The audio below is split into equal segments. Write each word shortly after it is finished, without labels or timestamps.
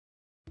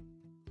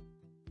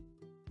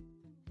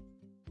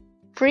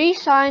Free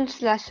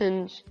science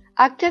lessons.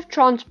 Active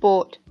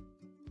transport.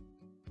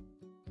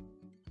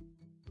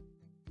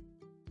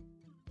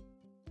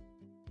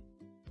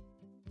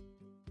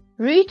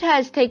 Root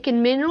hairs take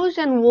in minerals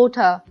and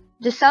water.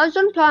 The cells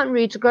on plant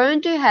roots grow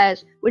into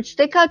hairs which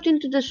stick out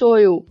into the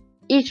soil.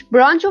 Each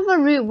branch of a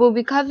root will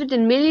be covered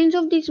in millions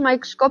of these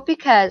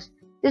microscopic hairs.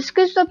 This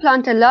gives the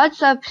plant a large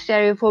surface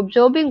area for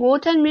absorbing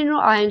water and mineral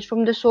ions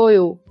from the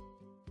soil.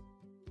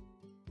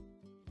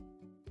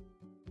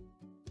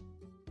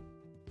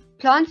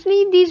 Plants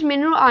need these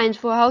mineral ions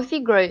for healthy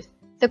growth.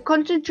 The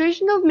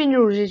concentration of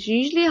minerals is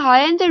usually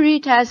higher in the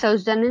root hair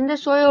cells than in the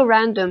soil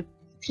around them,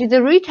 so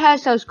the root hair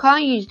cells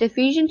can't use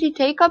diffusion to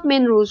take up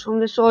minerals from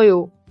the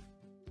soil.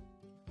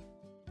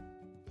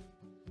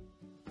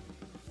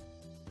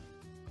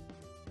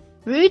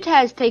 Root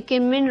hairs take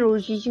in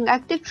minerals using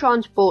active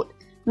transport.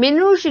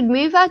 Minerals should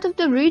move out of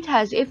the root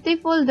hairs if they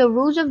follow the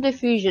rules of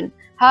diffusion.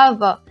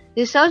 However,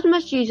 the cells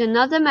must use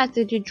another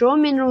method to draw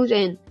minerals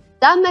in.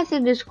 That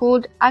method is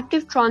called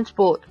active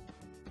transport.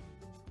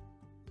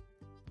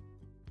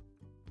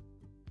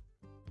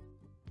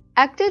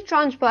 Active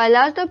transport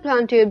allows the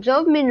plant to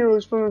absorb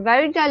minerals from a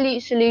very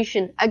dilute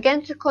solution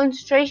against a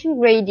concentration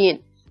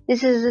gradient.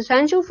 This is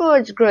essential for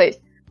its growth,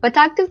 but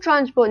active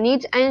transport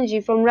needs energy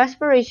from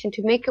respiration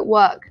to make it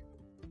work.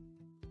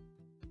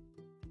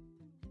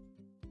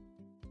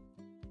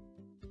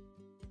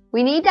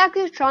 We need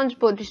active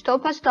transport to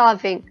stop us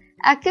starving.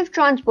 Active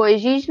transport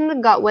is used in the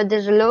gut where there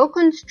is a lower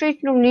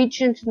concentration of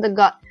nutrients in the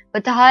gut,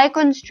 but a higher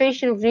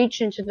concentration of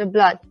nutrients in the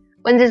blood.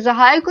 When there is a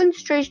higher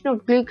concentration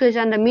of glucose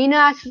and amino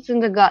acids in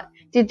the gut,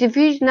 they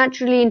diffuse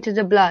naturally into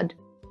the blood.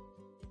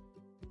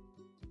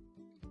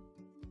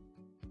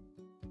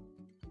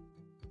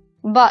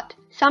 But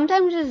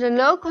sometimes there is a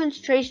lower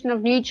concentration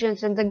of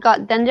nutrients in the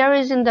gut than there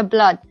is in the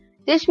blood.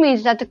 This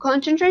means that the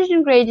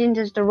concentration gradient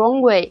is the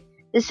wrong way.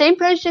 The same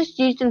process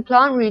used in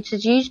plant roots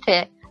is used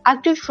here,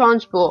 active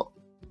transport.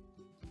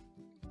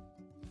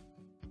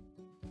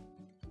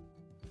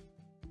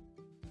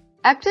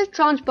 Active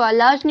transport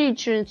allows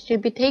nutrients to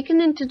be taken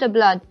into the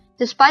blood,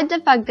 despite the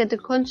fact that the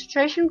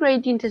concentration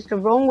gradient is the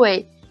wrong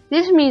way.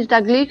 This means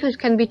that glucose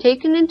can be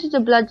taken into the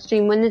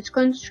bloodstream when its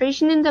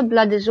concentration in the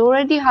blood is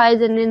already higher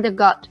than in the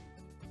gut.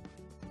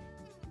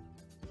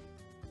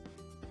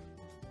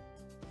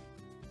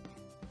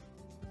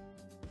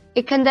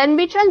 It can then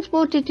be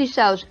transported to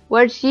cells,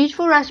 where it's used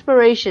for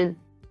respiration.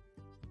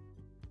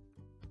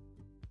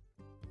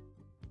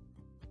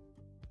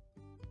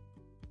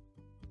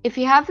 If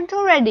you haven't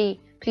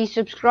already, please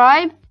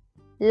subscribe,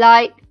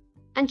 like,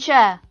 and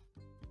share.